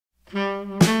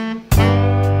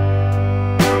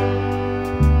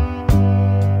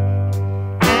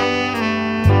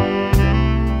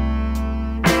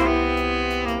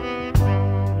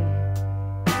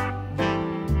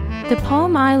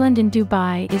island in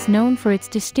Dubai is known for its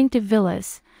distinctive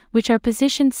villas, which are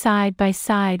positioned side by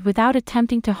side without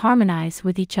attempting to harmonize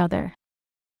with each other.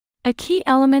 A key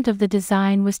element of the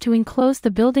design was to enclose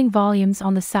the building volumes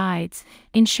on the sides,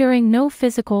 ensuring no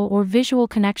physical or visual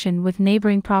connection with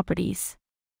neighboring properties.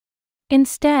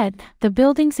 Instead, the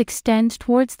buildings extend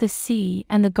towards the sea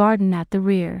and the garden at the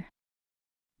rear.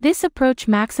 This approach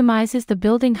maximizes the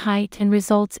building height and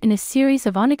results in a series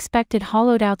of unexpected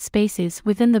hollowed-out spaces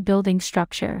within the building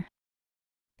structure.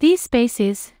 These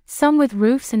spaces, some with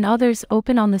roofs and others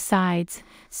open on the sides,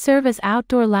 serve as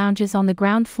outdoor lounges on the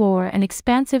ground floor and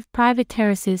expansive private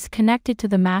terraces connected to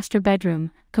the master bedroom,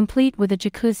 complete with a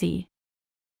jacuzzi.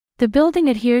 The building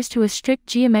adheres to a strict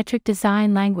geometric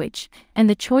design language, and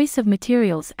the choice of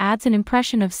materials adds an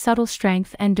impression of subtle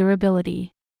strength and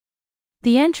durability.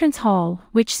 The entrance hall,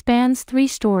 which spans 3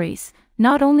 stories,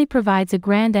 not only provides a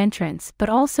grand entrance but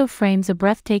also frames a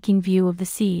breathtaking view of the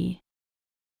sea.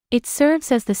 It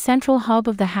serves as the central hub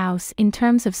of the house in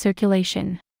terms of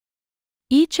circulation.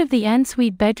 Each of the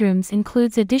en-suite bedrooms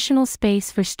includes additional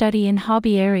space for study and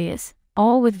hobby areas,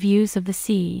 all with views of the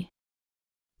sea.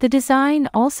 The design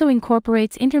also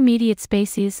incorporates intermediate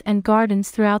spaces and gardens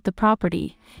throughout the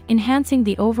property, enhancing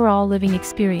the overall living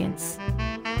experience.